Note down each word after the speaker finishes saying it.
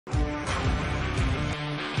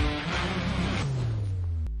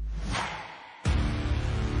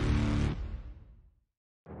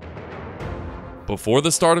Before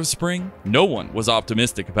the start of spring, no one was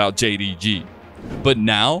optimistic about JDG. But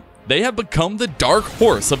now, they have become the dark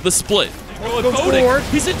horse of the split.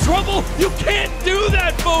 He's in trouble. You can't do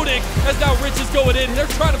that, voting. As now Rich is going in. They're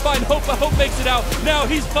trying to find Hope, but Hope makes it out. Now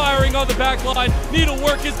he's firing on the back line.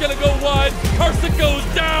 Needlework is going to go wide. Carson goes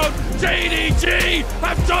down. JDG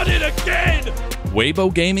have done it again.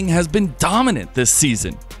 Weibo Gaming has been dominant this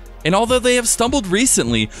season. And although they have stumbled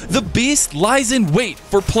recently, the beast lies in wait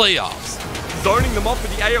for playoffs. Zoning them off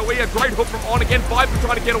with the AoE, a great hook from On again. Viper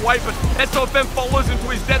trying to get away, but SOFM follows into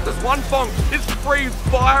his death as Hwanfong is free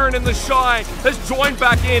firing, and TheShy has joined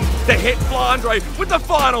back in to hit Flandre with the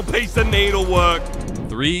final piece of needlework.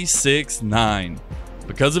 3-6-9.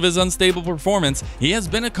 Because of his unstable performance, he has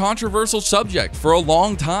been a controversial subject for a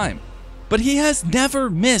long time. But he has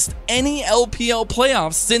never missed any LPL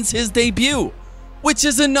playoffs since his debut, which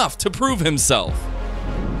is enough to prove himself.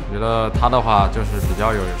 我觉得他的话就是比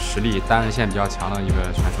较有实力，单人线比较强的一个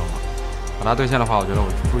选手嘛。和他对线的话，我觉得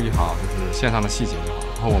我注意好就是线上的细节就好。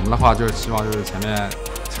然后我们的话就是希望就是前面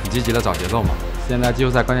很积极的找节奏嘛。现在季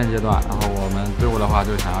后赛关键阶段，然后我们队伍的话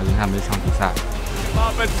就想要赢下每场比赛。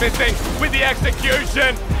Marvin's missing with the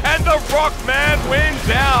execution, and the Rockman wins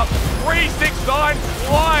out. 3-6-9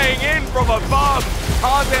 flying in from above.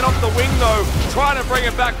 Tarzan off the wing though, trying to bring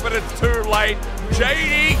it back, but it's too late.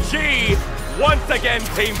 JDG once again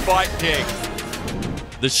team fight king.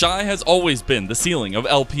 TheShy has always been the ceiling of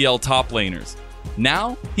LPL top laners.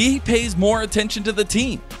 Now, he pays more attention to the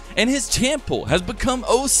team, and his champ pool has become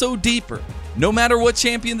oh so deeper. No matter what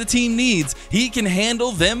champion the team needs, he can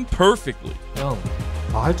handle them perfectly. 그냥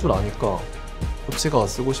다 할 줄 아니까 코치가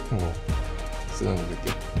쓰고 싶은 거 쓰는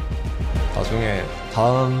느낌. 나중에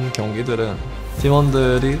다음 경기들은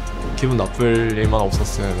팀원들이 기분 나쁠 일만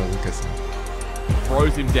없었으면 좋겠어요.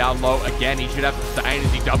 Throws him down low again. He should have sustain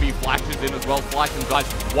as he W flashes in as well. Slicing guys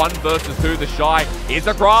 1 versus 2. TheShy is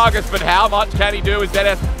a Gragas, but how much can he do as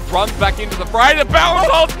ZS runs back into the fray? The barrel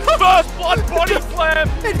hold, first blood body slam,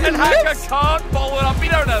 and Hacker can't follow it up. He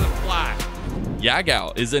don't have the flash.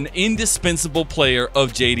 Yagao is an indispensable player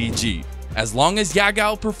of JDG. As long as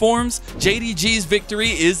Yagao performs, JDG's victory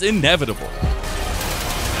is inevitable.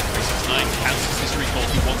 3-6-9 cancels his recall.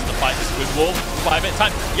 He wants to fight this with Wolf. 5-minute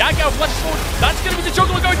time. Yagao flashes forward. That's going to be the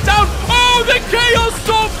juggler going down. Oh, the Chaos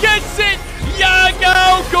Storm gets it.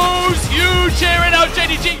 Yagao goes huge here and out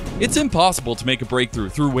JDG. It's impossible to make a breakthrough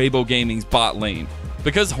through Weibo Gaming's bot lane,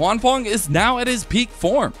 because Hwanfong is now at his peak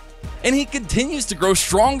form, and he continues to grow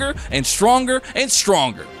stronger and stronger and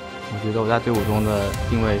stronger. 我觉得我在队伍中的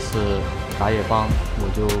定位是打野帮，我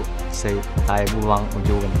就谁打野不帮我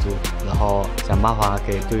就稳住，然后想办法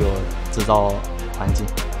给队友制造环境。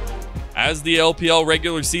As the LPL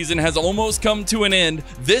regular season has almost come to an end,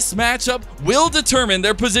 this matchup will determine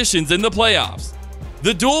their positions in the playoffs.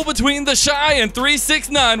 The duel between TheShy and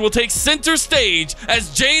 3-6-9 will take center stage as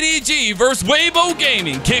JDG vs Weibo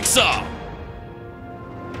Gaming kicks off.